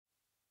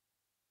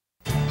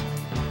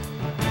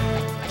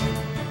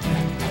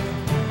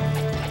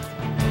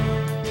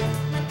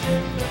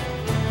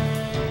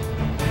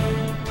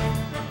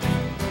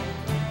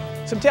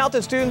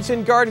Talented students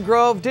in Garden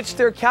Grove ditched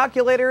their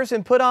calculators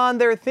and put on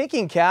their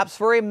thinking caps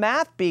for a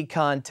math bee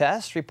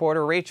contest.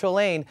 Reporter Rachael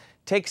Laine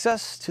takes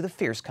us to the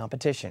fierce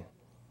competition.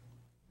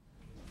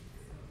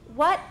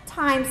 What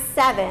times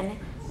 7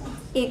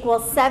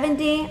 equals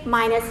 70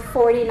 minus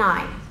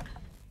 49?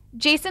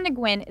 Jason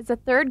Nguyen is a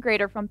third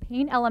grader from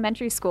Payne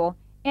Elementary School,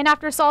 and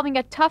after solving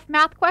a tough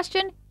math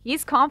question,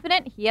 he's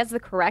confident he has the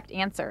correct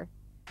answer.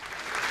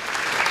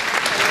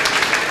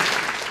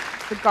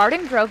 The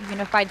Garden Grove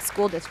Unified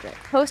School District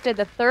hosted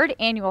the third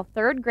annual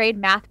third grade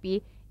math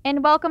bee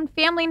and welcomed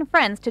family and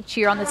friends to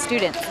cheer on the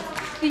students.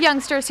 The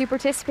youngsters who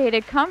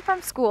participated come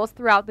from schools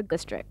throughout the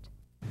district.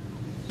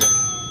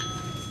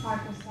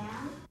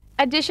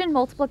 Addition,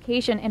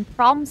 multiplication, and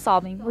problem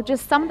solving were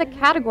just some of the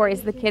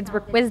categories the kids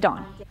were quizzed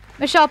on.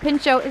 Michelle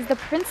Pinchot is the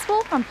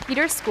principal from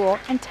Peters School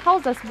and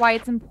tells us why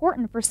it's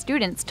important for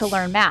students to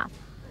learn math.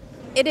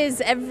 It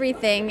is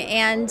everything,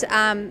 and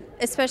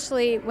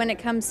especially when it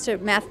comes to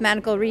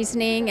mathematical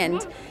reasoning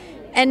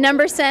and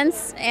number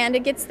sense, and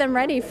it gets them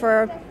ready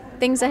for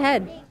things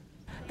ahead.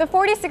 The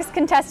 46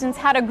 contestants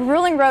had a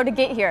grueling road to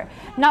get here.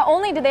 Not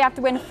only did they have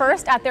to win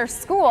first at their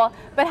school,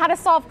 but had to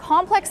solve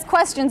complex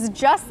questions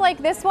just like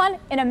this one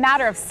in a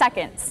matter of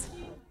seconds.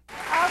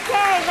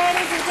 Okay,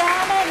 ladies and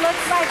gentlemen,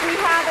 looks like we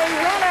have a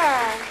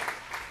winner.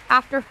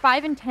 After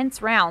 5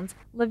 intense rounds,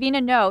 Lavina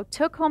No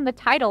took home the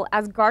title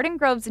as Garden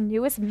Grove's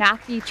newest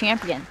math bee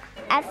champion.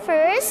 At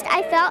first,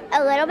 I felt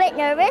a little bit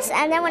nervous,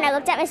 and then when I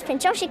looked at Miss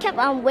Pinchot, she kept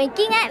on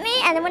winking at me,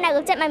 and then when I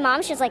looked at my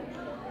mom, she was like...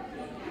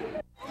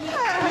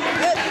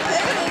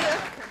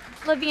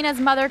 Lavina's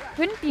mother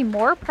couldn't be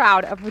more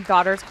proud of her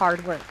daughter's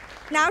hard work.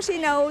 Now she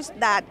knows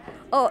that,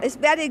 it's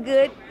very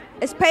good,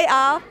 it's pay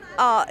off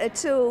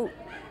to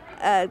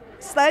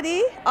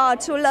study, or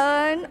to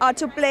learn, or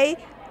to play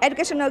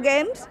educational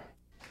games.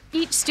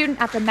 Each student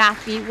at the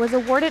math bee was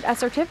awarded a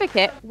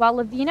certificate, while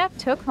Lavina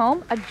took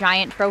home a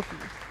giant trophy.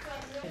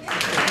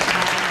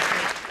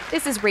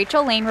 This is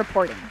Rachael Laine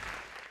reporting.